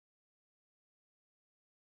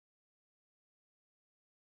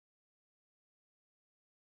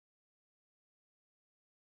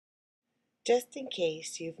Just in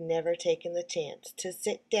case you've never taken the chance to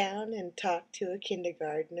sit down and talk to a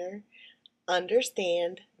kindergartner,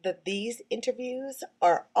 understand that these interviews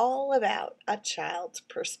are all about a child's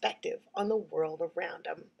perspective on the world around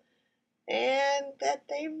them, and that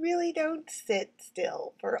they really don't sit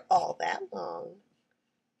still for all that long.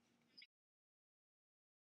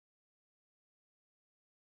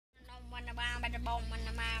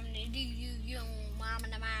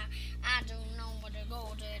 I don't know what to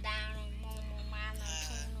go to down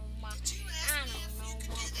I don't know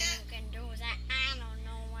what you can do that. I don't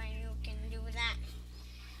know why you can do that.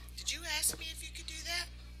 Did you ask me if you could do that?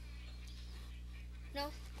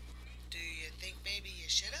 No. Do you think maybe you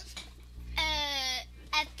should have?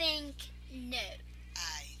 I think no.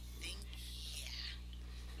 I think yeah.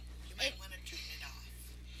 You might want to turn it off.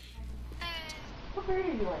 What grade are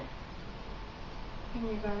you in?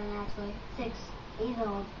 Kindergarten, actually. 6 years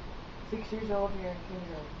old. 6 years old, you're in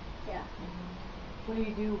kindergarten. Yeah. What do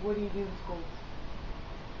you do? What do you do in school?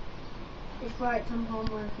 Just write some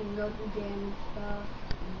homework and go to gym and stuff.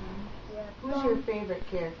 Yeah. Who's your favorite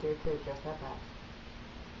character to dress up as?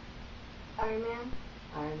 Iron Man?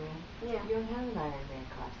 Iron Man? Yeah. You don't have an Iron Man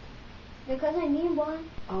costume. Because I need one.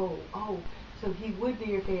 Oh, so he would be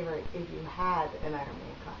your favorite if you had an Iron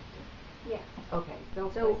Man costume. Yeah. Okay,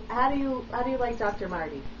 so how do you like Dr.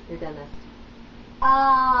 Marty, your dentist? A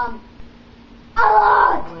lot!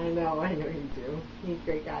 I know you do. He's a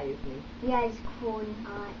great guy, isn't he? Yeah, he's cool and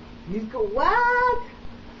hot. He's what?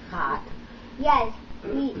 Hot. Yes,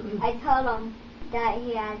 I told him that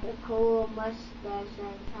he has a cool mustache at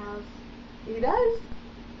his house. He does?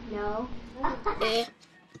 No.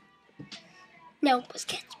 No, let's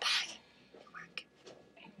get back to work.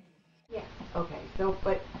 Yeah. Okay, so,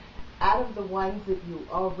 but out of the ones that you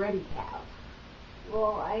already have,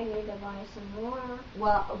 Well, I need to buy some more.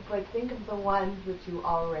 well, but think of the ones that you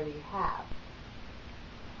already have.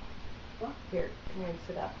 What? Here, come here and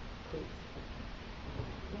sit up, please.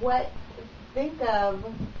 Think of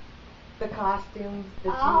the costumes that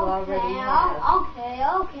you already have.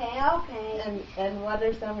 Okay. And what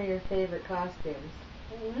are some of your favorite costumes?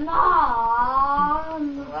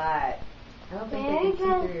 Mom, What? I don't think they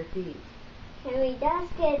can see through your feet. can we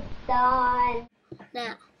just get done?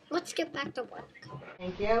 Now, let's get back to work.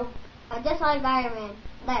 Thank you. I just like Iron Man.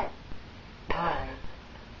 There. Alright.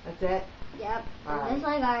 That's it? Yep. All right. Just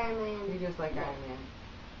like Iron Man. You just like Iron Man.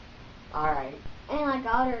 Alright. And like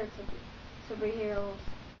other superheroes.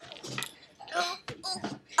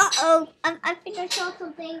 Uh-oh. I think I saw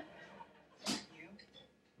something.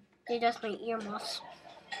 They just my earmuffs.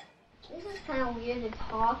 This is kind of weird to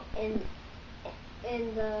talk in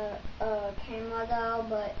the camera though,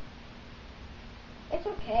 but it's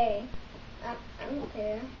okay. I'm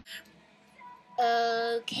okay.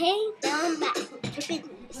 Okay, now I'm back to business.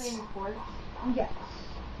 Playing sports? Yes.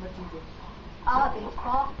 What do you do?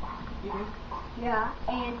 Baseball. You do? Yeah,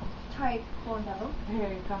 and taekwondo.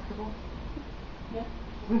 Are you comfortable? Yeah.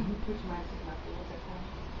 Put your mind to comfortable.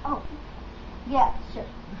 Oh, yeah, sure.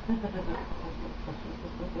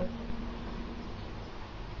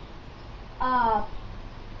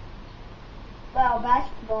 Well,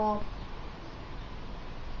 basketball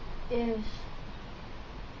is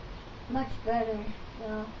much better,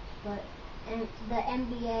 but and the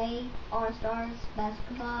NBA All-Stars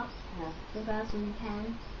basketball, Yeah.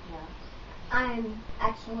 2010. Yeah. I'm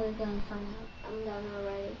actually gonna sign up. I'm done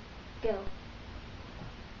already. Go.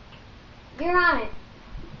 You're on it,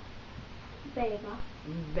 baby.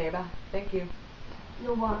 Baby, thank you.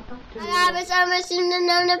 You're welcome. To- I was sitting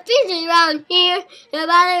on the beach around here.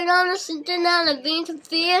 Nobody knows sitting on the beach of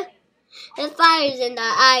fear. The fire's in the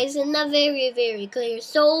eyes and the very, very clear.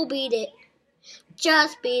 So beat it.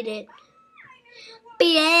 Just beat it.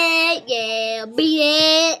 Beat it, yeah, beat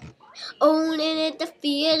it. Owning it, the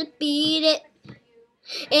fear to beat it.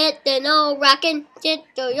 It's an old rockin',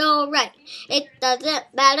 it's alright. It doesn't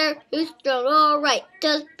matter who's still alright.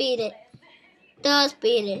 Just beat it. Just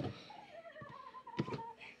beat it.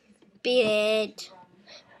 Beat it.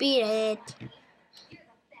 Beat it.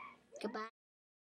 Goodbye.